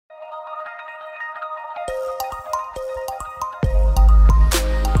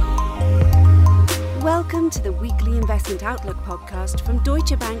Welcome to the weekly Investment Outlook podcast from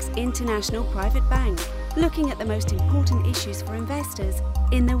Deutsche Bank's International Private Bank, looking at the most important issues for investors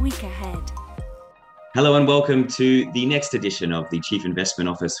in the week ahead. Hello and welcome to the next edition of the Chief Investment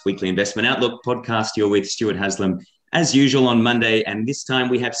Office Weekly Investment Outlook podcast. You're with Stuart Haslam, as usual, on Monday. And this time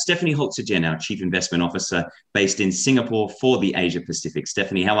we have Stephanie Holzer-Jen, our Chief Investment Officer based in Singapore for the Asia Pacific.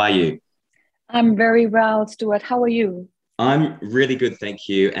 Stephanie, how are you? I'm very well, Stuart. How are you? I'm really good, thank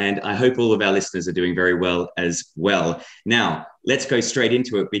you. And I hope all of our listeners are doing very well as well. Now, let's go straight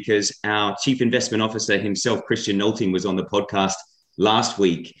into it because our Chief Investment Officer himself, Christian Nolting, was on the podcast last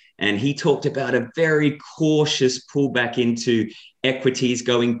week. And he talked about a very cautious pullback into equities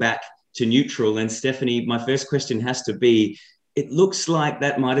going back to neutral. And Stephanie, my first question has to be, it looks like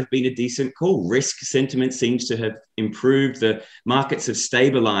that might have been a decent call. Risk sentiment seems to have improved. The markets have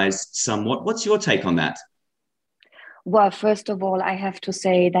stabilized somewhat. What's your take on that? Well, first of all, I have to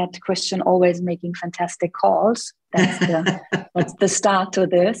say that Christian always making fantastic calls. That's the start to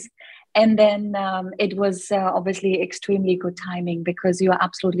this. And then it was obviously extremely good timing because you are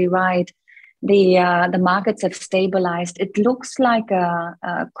absolutely right. The markets have stabilized. It looks like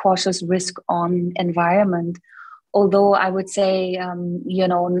a cautious risk-on environment, although I would say,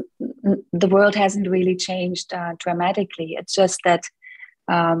 the world hasn't really changed dramatically. It's just that,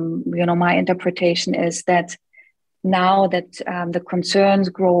 my interpretation is that now that the concerns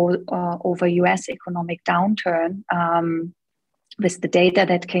grow over U.S. economic downturn, with the data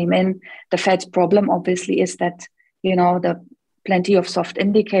that came in, the Fed's problem obviously is that, the plenty of soft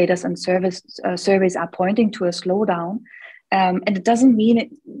indicators and surveys are pointing to a slowdown. And it doesn't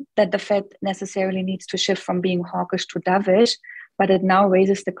mean that the Fed necessarily needs to shift from being hawkish to dovish, but it now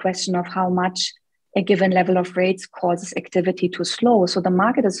raises the question of how much a given level of rates causes activity to slow. So the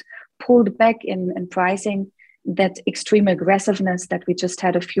market is pulled back in pricing that extreme aggressiveness that we just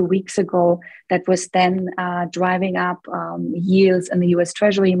had a few weeks ago that was then driving up yields in the US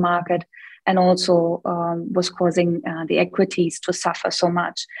Treasury market and also was causing the equities to suffer so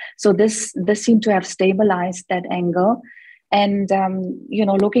much. So this seemed to have stabilized that angle. And,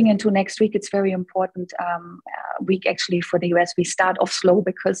 looking into next week, it's very important week actually for the US. We start off slow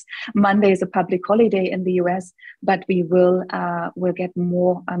because Monday is a public holiday in the US, but we will get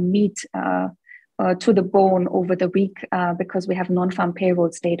more meat to the bone over the week because we have non-farm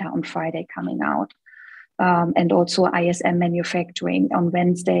payrolls data on Friday coming out and also ISM manufacturing on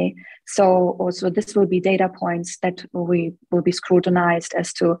Wednesday. So also this will be data points that we will be scrutinized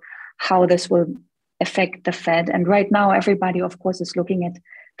as to how this will affect the Fed. And right now, everybody, of course, is looking at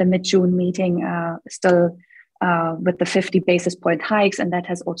the mid-June meeting still with the 50 basis point hikes. And that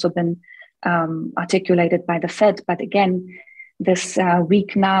has also been articulated by the Fed. But again, this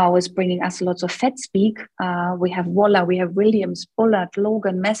week now is bringing us lots of Fed speak. We have Waller, we have Williams, Bullard,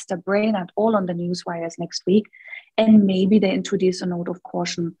 Logan, Mester, Brainerd, all on the news wires next week. And maybe they introduce a note of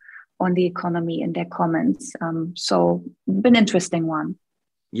caution on the economy in their comments. So been an interesting one.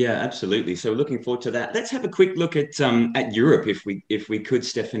 Yeah, absolutely. So looking forward to that. Let's have a quick look at Europe, if we could,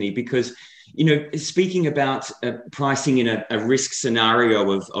 Stephanie, because speaking about pricing in a risk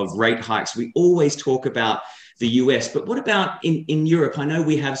scenario of rate hikes, we always talk about the US, but what about in Europe? I know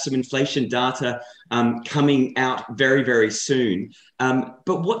we have some inflation data coming out very, very soon.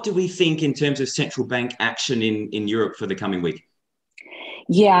 But what do we think in terms of central bank action in Europe for the coming week?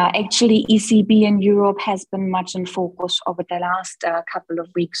 Yeah, actually, ECB in Europe has been much in focus over the last couple of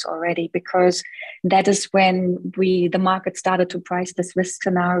weeks already, because that is when the market started to price this risk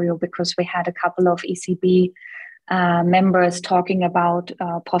scenario, because we had a couple of ECB members talking about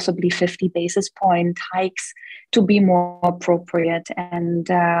possibly 50 basis point hikes to be more appropriate. And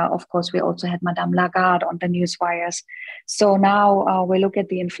of course, we also had Madame Lagarde on the news wires. So now we look at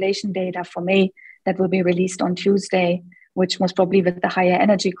the inflation data for May that will be released on Tuesday, which most probably with the higher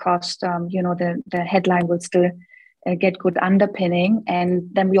energy cost, the headline will still get good underpinning. And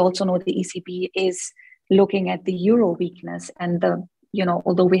then we also know the ECB is looking at the euro weakness. And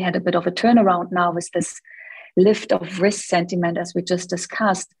although we had a bit of a turnaround now with this lift of risk sentiment, as we just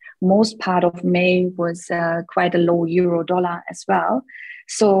discussed, most part of May was quite a low euro dollar as well.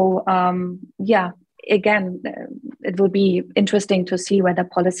 So, again, it will be interesting to see whether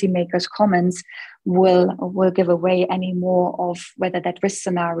policymakers' comments will give away any more of whether that risk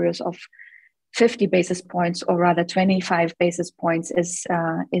scenarios of 50 basis points or rather 25 basis points is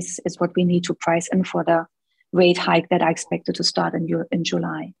what we need to price in for the rate hike that I expected to start in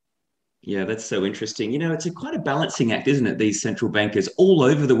July. Yeah, that's so interesting. It's quite a balancing act, isn't it? These central bankers all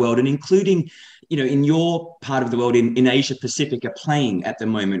over the world, and including, in your part of the world, in Asia Pacific, are playing at the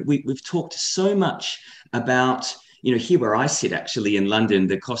moment. We've talked so much about here where I sit actually in London,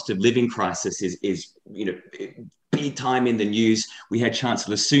 the cost of living crisis is big time in the news. We had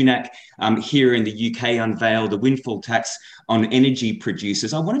Chancellor Sunak here in the UK unveil the windfall tax on energy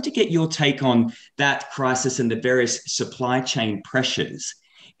producers. I wanted to get your take on that crisis and the various supply chain pressures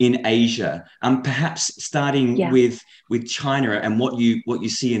in Asia, perhaps starting with China and what you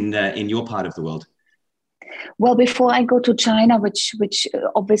see in your part of the world. Well, before I go to China, which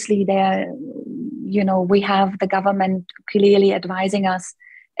obviously there, we have the government clearly advising us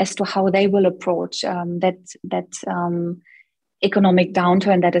as to how they will approach that economic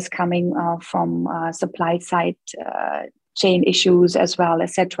downturn that is coming from supply side chain issues as well,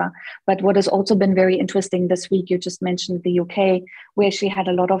 etc. But what has also been very interesting this week, you just mentioned the UK, we actually had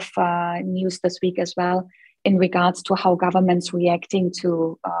a lot of news this week as well in regards to how governments reacting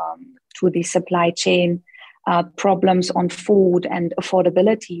to the supply chain problems on food and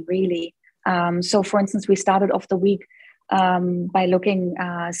affordability, really. So, for instance, we started off the week by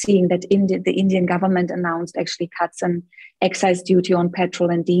seeing that the Indian government announced actually cuts in excise duty on petrol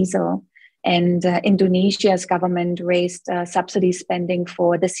and diesel. And Indonesia's government raised subsidy spending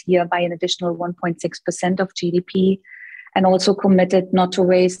for this year by an additional 1.6% of GDP, and also committed not to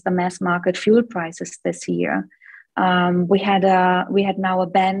raise the mass market fuel prices this year. We had now a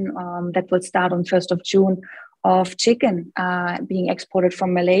ban that will start on 1st of June of chicken being exported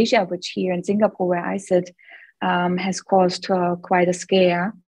from Malaysia, which here in Singapore, where I sit, has caused quite a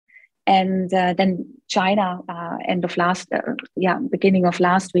scare. And then China, beginning of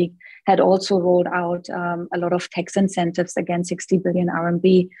last week, had also rolled out a lot of tax incentives, again, 60 billion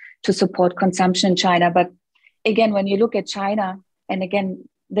RMB to support consumption in China. But again, when you look at China, and again,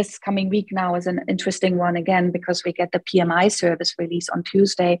 this coming week now is an interesting one again, because we get the PMI service release on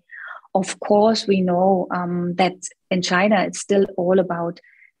Tuesday. Of course, we know that in China, it's still all about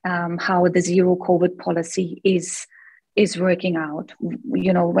how the zero COVID policy is working out.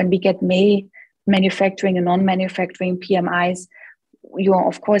 When we get May manufacturing and non-manufacturing PMIs,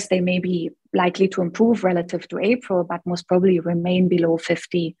 of course, they may be likely to improve relative to April, but most probably remain below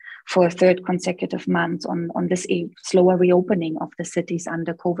 50 for a third consecutive month on this slower reopening of the cities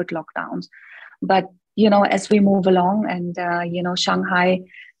under COVID lockdowns. But, as we move along and, Shanghai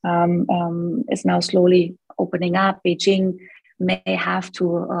is now slowly opening up, Beijing may have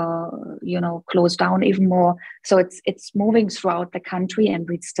to, close down even more. So it's moving throughout the country, and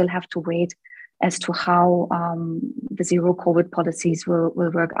we still have to wait as to how the zero COVID policies will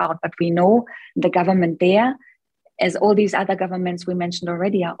work out. But we know the government there, as all these other governments we mentioned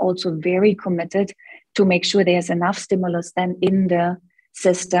already, are also very committed to make sure there's enough stimulus then in the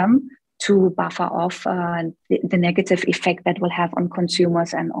system to buffer off the negative effect that will have on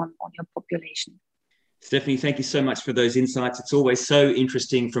consumers and on your population. Stephanie, thank you so much for those insights. It's always so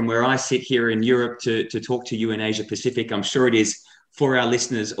interesting from where I sit here in Europe to talk to you in Asia Pacific. I'm sure it is for our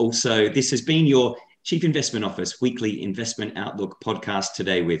listeners also. This has been your Chief Investment Office Weekly Investment Outlook podcast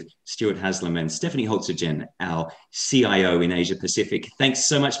today with Stuart Haslam and Stephanie Holzer-Jenn, our CIO in Asia Pacific. Thanks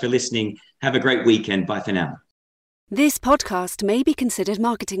so much for listening. Have a great weekend. Bye for now. This podcast may be considered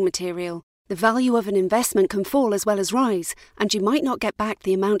marketing material. The value of an investment can fall as well as rise, and you might not get back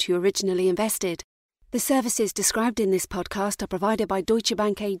the amount you originally invested. The services described in this podcast are provided by Deutsche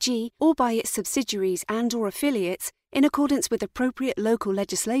Bank AG or by its subsidiaries and/or affiliates in accordance with appropriate local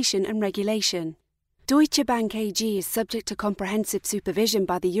legislation and regulation. Deutsche Bank AG is subject to comprehensive supervision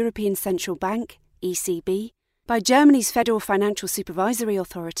by the European Central Bank, ECB, by Germany's Federal Financial Supervisory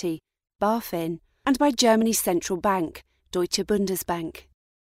Authority, BaFin, and by Germany's Central Bank, Deutsche Bundesbank.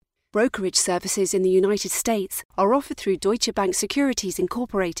 Brokerage services in the United States are offered through Deutsche Bank Securities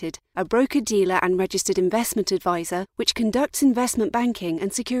Incorporated, a broker-dealer and registered investment advisor which conducts investment banking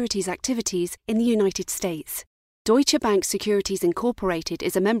and securities activities in the United States. Deutsche Bank Securities Incorporated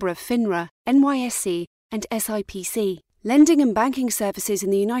is a member of FINRA, NYSE, and SIPC. Lending and banking services in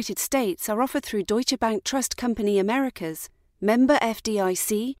the United States are offered through Deutsche Bank Trust Company Americas, member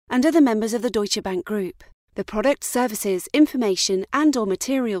FDIC, and other members of the Deutsche Bank Group. The products, services, information, and/or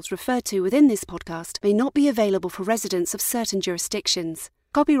materials referred to within this podcast may not be available for residents of certain jurisdictions.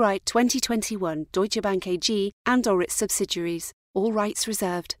 Copyright 2021 Deutsche Bank AG and/or its subsidiaries. All rights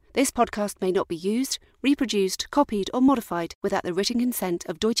reserved. This podcast may not be used, reproduced, copied, or modified without the written consent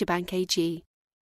of Deutsche Bank AG.